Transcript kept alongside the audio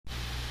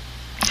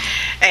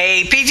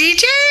APG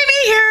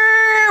Jamie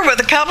here with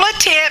a couple of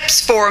tips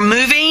for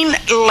moving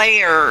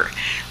layer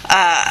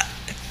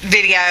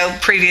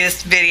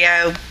previous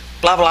video,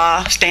 blah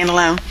blah,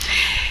 standalone.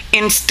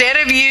 Instead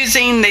of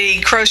using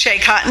the crochet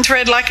cotton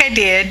thread like I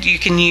did, you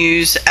can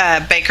use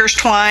baker's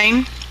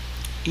twine,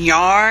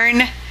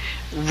 yarn,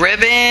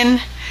 ribbon,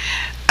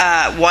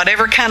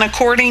 whatever kind of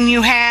cording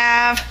you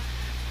have,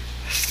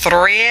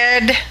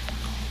 thread.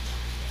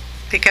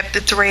 Pick up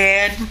the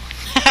thread.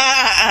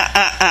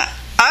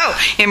 Oh,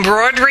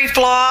 embroidery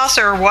floss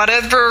or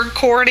whatever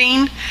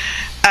cording.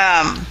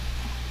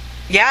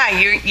 Yeah,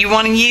 you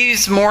want to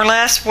use more or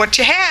less what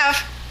you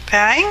have.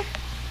 Okay.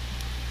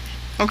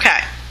 Okay.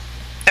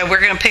 So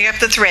we're going to pick up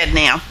the thread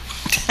now.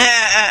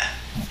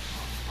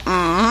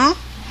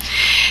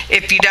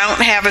 If you don't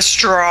have a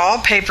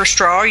straw, paper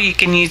straw, you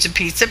can use a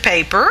piece of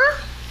paper.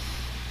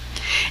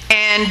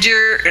 And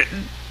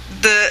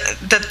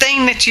the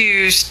thing that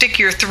you stick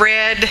your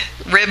thread,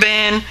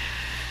 ribbon,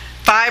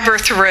 fiber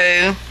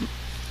through,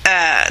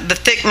 the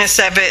thickness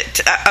of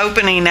it,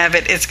 opening of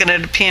it is going to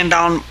depend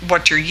on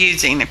what you're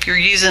using. If you're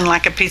using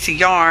like a piece of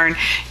yarn,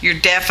 you're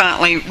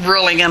definitely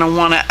really going to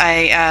want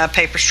a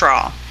paper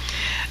straw.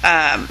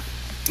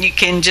 You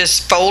can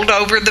just fold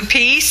over the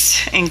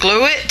piece and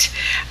glue it.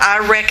 I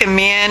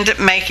recommend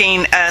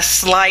making a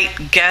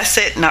slight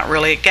gusset, not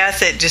really a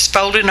gusset, just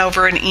folding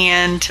over an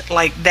end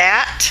like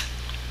that.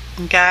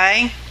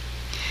 Okay,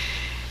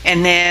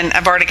 and then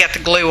I've already got the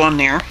glue on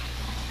there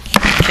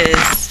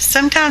because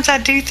sometimes I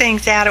do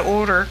things out of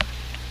order.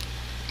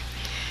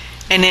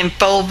 And then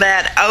fold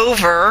that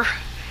over,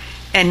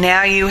 and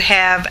now you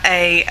have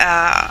a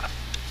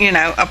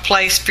a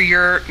place for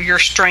your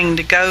string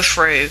to go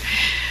through.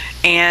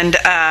 And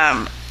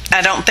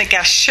I don't think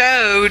I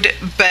showed,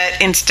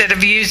 but instead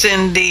of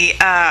using the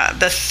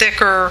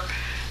thicker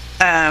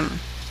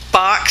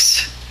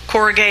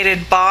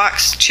corrugated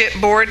box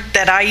chipboard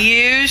that I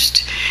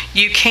used,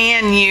 you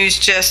can use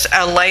just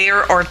a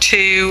layer or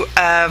two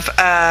of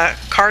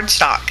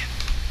cardstock.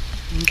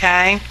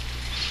 Okay,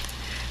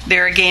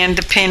 there again,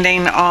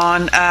 depending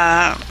on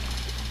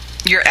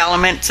your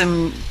elements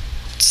and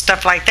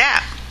stuff like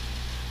that.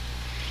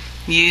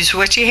 Use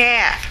what you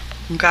have.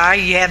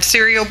 Okay, you have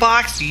cereal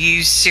box,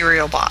 use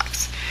cereal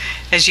box.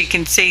 As you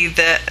can see,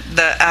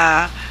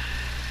 the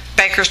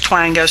baker's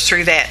twine goes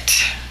through that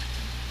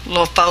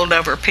little fold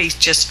over piece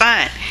just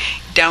fine.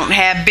 Don't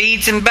have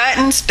beads and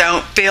buttons,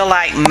 don't feel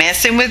like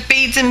messing with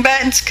beads and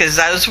buttons because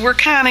those were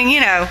kind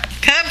of,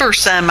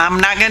 cumbersome. I'm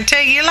not going to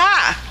tell you a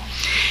lie.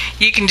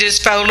 You can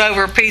just fold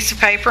over a piece of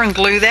paper and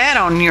glue that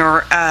on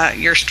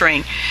your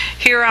string.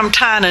 Here I'm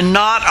tying a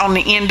knot on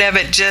the end of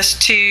it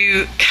just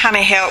to kind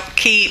of help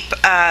keep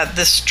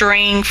the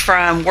string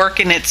from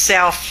working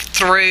itself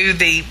through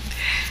the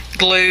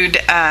glued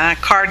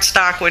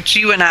cardstock, which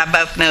you and I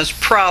both know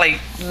probably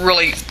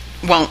really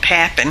won't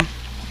happen.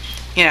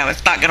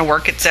 It's not going to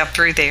work itself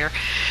through there.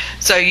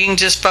 So you can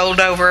just fold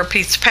over a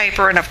piece of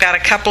paper, and I've got a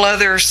couple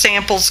other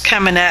samples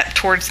coming up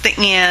towards the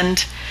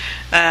end,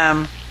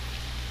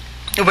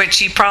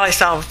 which you probably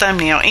saw the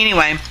thumbnail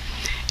anyway.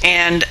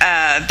 And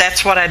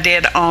that's what I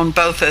did on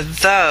both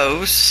of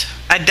those.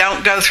 I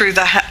don't go through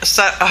the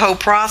whole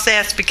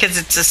process because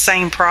it's the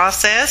same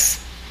process.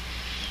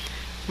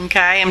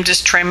 Okay, I'm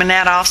just trimming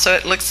that off so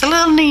it looks a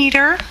little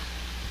neater.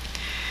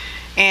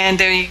 And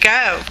there you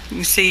go.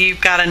 You see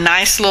you've got a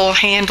nice little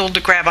handle to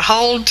grab a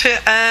hold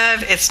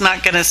of. It's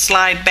not going to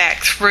slide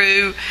back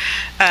through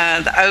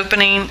the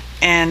opening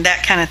and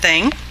that kind of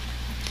thing.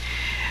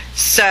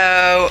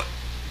 So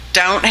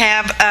don't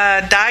have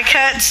die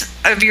cuts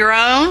of your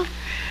own.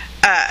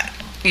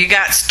 You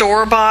got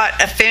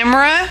store-bought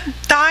ephemera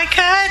die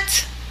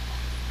cuts.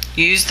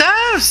 Use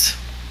those.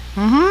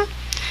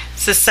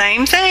 It's the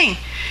same thing.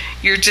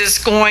 You're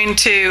just going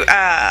to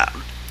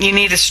you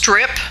need a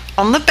strip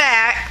on the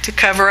back to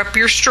cover up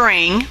your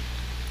string,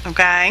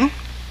 okay?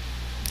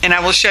 And I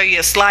will show you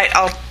a slight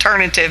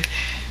alternative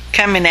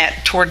coming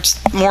at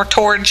more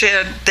towards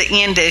the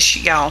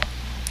end-ish, y'all.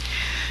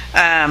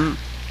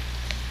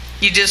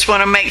 You just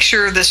want to make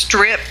sure the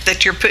strip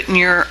that you're putting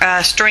your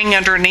string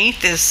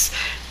underneath is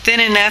thin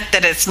enough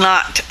that it's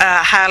not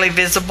highly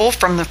visible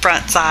from the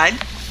front side.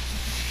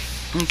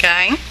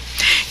 Okay.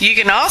 You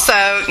can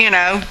also,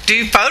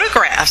 do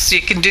photographs.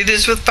 You can do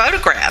this with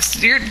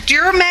photographs.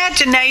 Your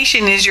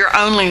imagination is your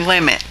only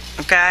limit.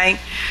 Okay.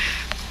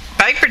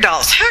 Paper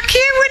dolls. How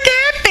cute would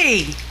that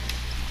be?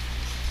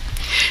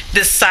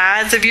 The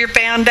size of your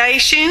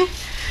foundation,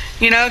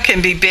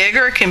 can be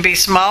bigger, can be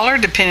smaller,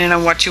 depending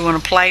on what you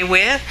want to play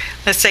with.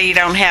 Let's say you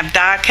don't have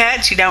die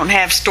cuts, you don't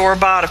have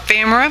store-bought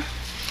ephemera.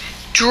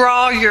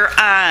 Draw your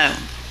own.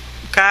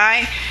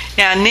 Okay.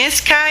 Now in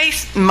this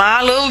case,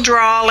 my little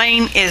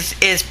drawing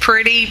is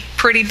pretty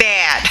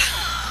bad.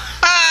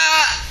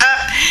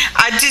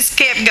 I just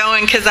kept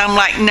going because I'm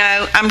like,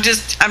 no, I'm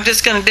just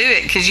going to do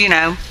it because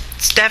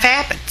stuff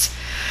happens.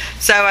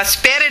 So I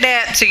sped it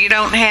out so you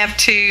don't have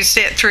to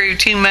sit through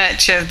too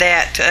much of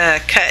that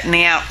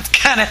cutting out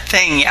kind of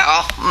thing,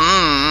 y'all.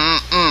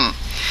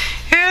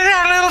 Here's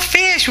that little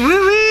fish. Woo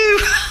woo.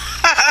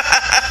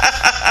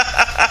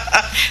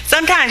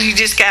 sometimes you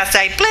just gotta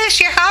say, bless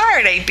your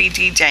heart,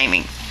 APT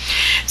Jamie.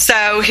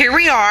 So here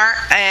we are,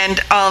 and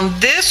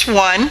on this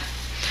one,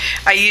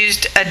 I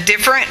used a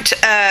different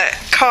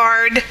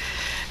card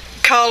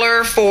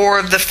color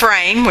for the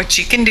frame, which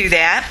you can do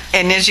that.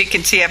 And as you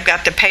can see, I've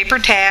got the paper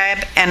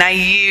tab, and I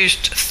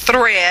used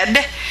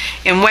thread,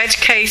 in which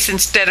case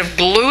instead of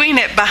gluing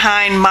it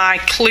behind my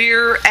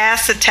clear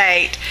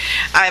acetate,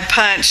 I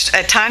punched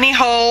a tiny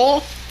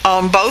hole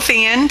on both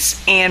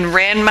ends and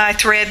ran my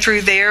thread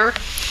through there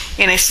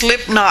in a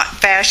slip knot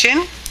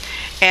fashion,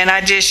 and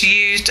I just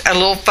used a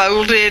little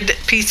folded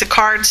piece of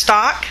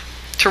cardstock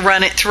to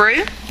run it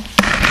through,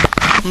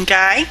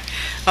 okay,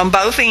 on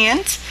both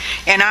ends,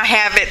 and I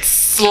have it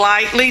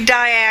slightly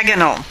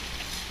diagonal.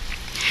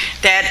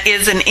 That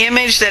is an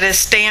image that is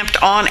stamped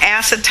on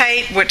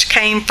acetate, which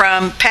came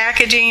from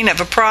packaging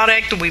of a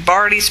product we've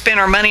already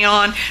spent our money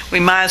on. We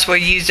might as well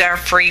use our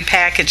free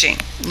packaging,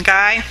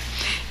 okay?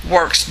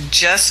 Works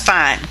just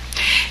fine.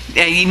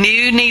 Now, you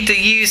need to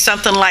use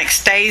something like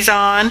Stays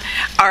On.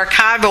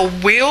 Archival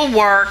will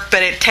work,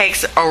 but it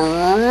takes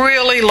a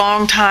really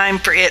long time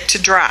for it to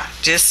dry.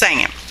 Just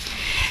saying.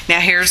 Now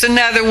here's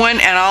another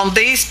one, and on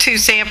these two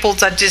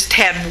samples I just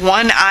had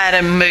one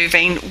item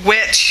moving,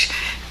 which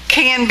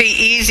can be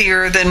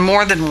easier than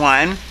more than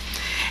one.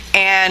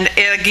 And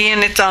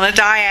again, it's on a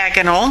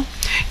diagonal.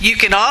 You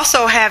can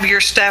also have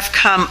your stuff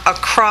come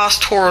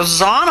across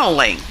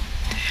horizontally.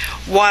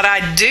 What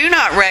I do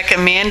not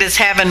recommend is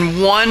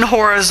having one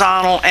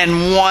horizontal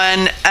and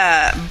one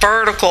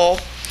vertical,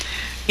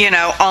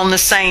 on the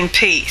same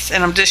piece.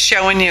 And I'm just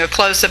showing you a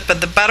close-up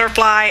of the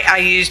butterfly. I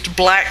used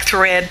black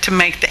thread to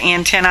make the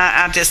antenna.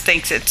 I just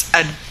think it's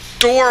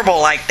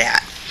adorable like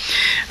that.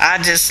 I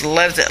just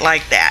love it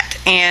like that.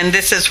 And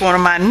this is one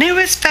of my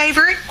newest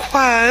favorite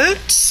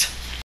quotes.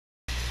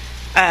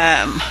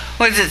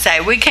 What does it say?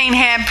 We can't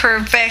have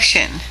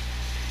perfection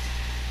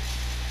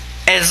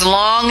as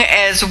long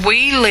as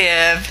we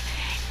live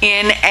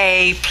in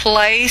a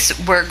place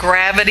where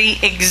gravity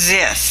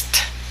exists,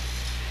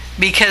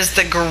 because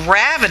the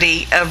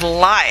gravity of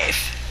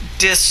life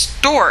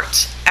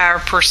distorts our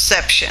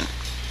perception.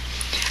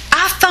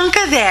 I thunk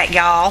of that,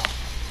 y'all.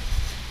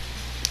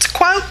 It's a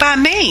quote by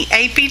me,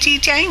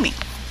 APT Jamie.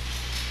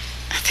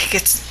 I think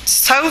it's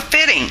so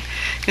fitting,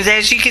 because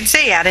as you can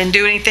see, I didn't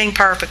do anything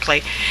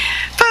perfectly.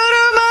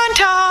 Photo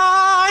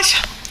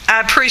montage. I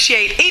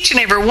appreciate each and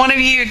every one of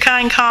you, your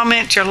kind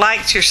comments, your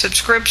likes, your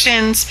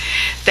subscriptions.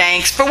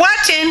 Thanks for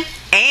watching,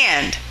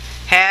 and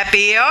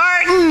happy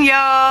arting,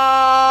 y'all.